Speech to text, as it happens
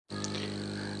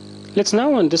Let's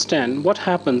now understand what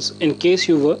happens in case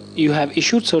you have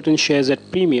issued certain shares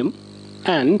at premium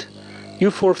and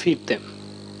you forfeit them.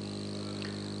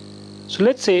 So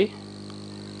let's say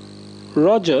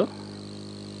Roger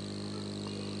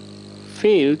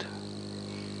failed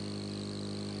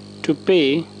to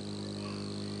pay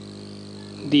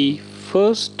the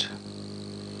first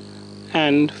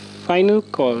and final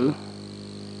call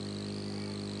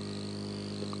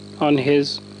on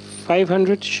his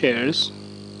 500 shares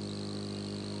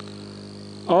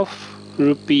of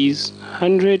rupees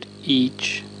 100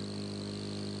 each,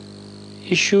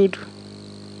 issued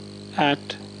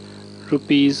at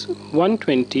rupees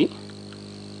 120,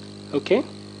 okay,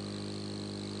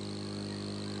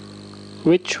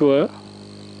 which were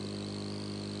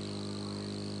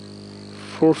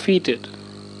forfeited.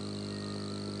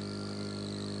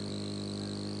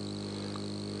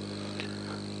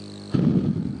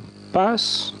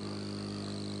 Pass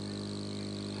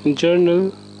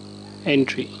journal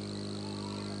entry.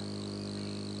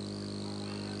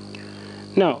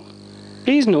 Now,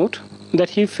 please note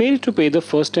that he failed to pay the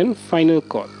first and final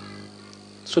call.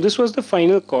 So this was the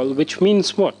final call, which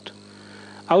means what?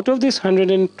 Out of this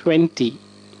 120,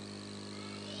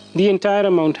 the entire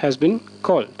amount has been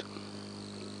called,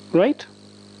 right?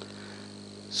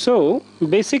 So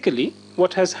basically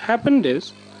what has happened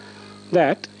is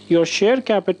that your share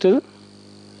capital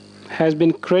has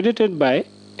been credited by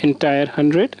entire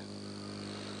 100.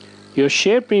 Your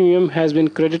share premium has been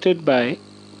credited by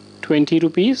 20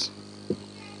 rupees.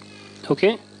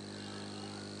 Okay.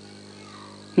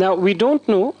 Now we don't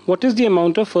know what is the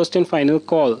amount of first and final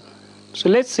call. So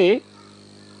let's say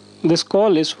this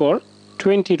call is for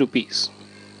 20 rupees.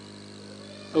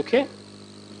 Okay.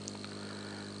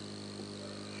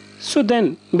 So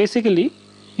then basically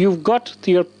you've got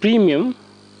your premium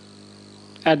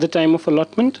at the time of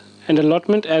allotment, and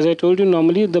allotment, as I told you,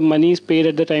 normally the money is paid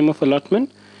at the time of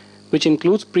allotment, which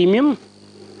includes premium.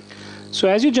 So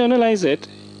as you journalize it,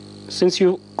 since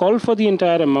you called for the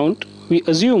entire amount, we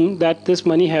assume that this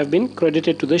money have been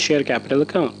credited to the share capital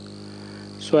account.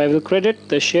 So I will credit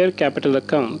the share capital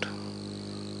account,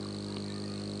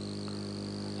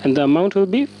 and the amount will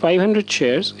be 500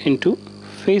 shares into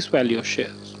face value of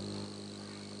shares,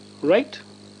 right?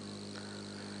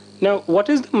 Now what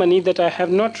is the money that I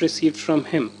have not received from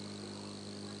him?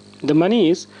 The money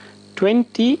is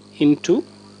 20 into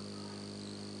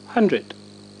 100,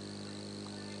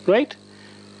 right?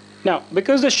 Now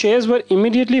because the shares were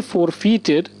immediately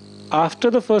forfeited after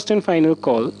the first and final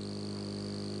call,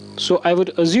 so I would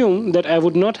assume that I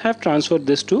would not have transferred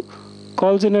this to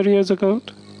calls in arrears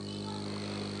account.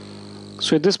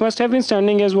 So this must have been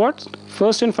standing as what?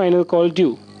 First and final call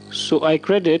due. So I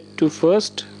credit to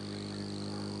first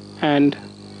and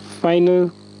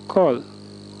final call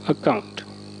account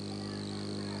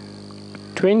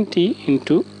 20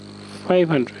 into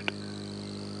 500.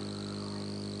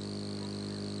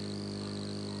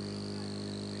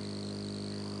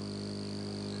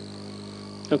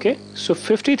 Okay, so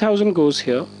 50,000 goes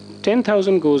here,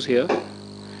 10,000 goes here.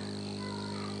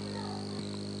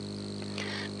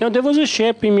 Now there was a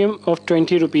share premium of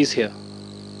 20 rupees here.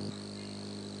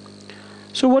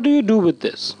 So what do you do with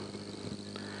this?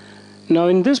 Now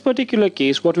in this particular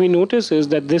case, what we notice is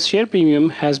that this share premium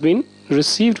has been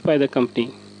received by the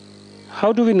company.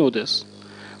 How do we know this?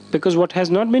 Because what has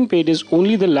not been paid is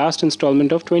only the last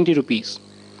installment of 20 rupees.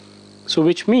 So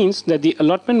which means that the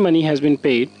allotment money has been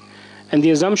paid, and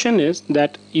the assumption is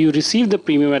that you receive the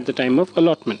premium at the time of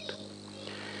allotment.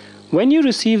 When you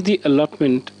receive the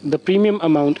allotment, the premium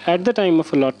amount at the time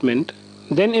of allotment,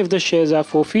 then if the shares are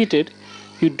forfeited,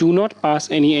 you do not pass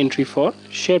any entry for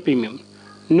share premium.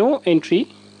 No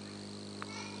entry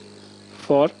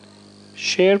for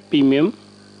share premium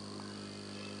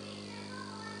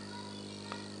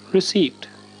received.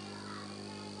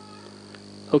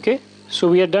 Okay, so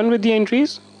we are done with the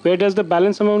entries. Where does the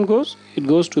balance amount goes? It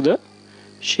goes to the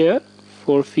share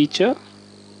forfeiture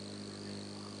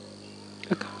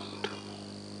account.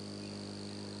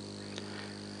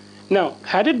 Now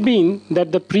had it been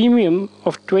that the premium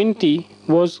of 20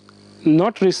 was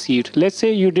not received, let's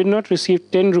say you did not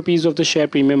receive 10 rupees of the share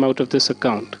premium out of this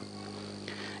account,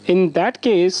 in that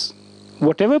case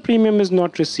whatever premium is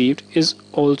not received is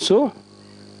also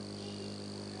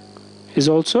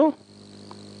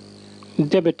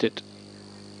debited,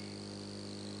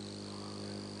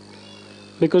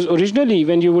 because originally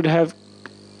when you would have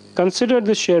considered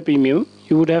the share premium,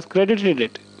 you would have credited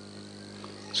it.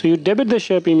 So you debit the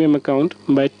share premium account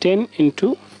by 10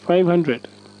 into 500,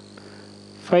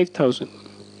 5,000,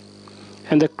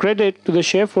 and the credit to the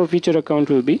share forfeiture account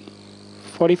will be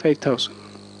 45,000,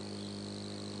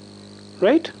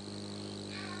 right?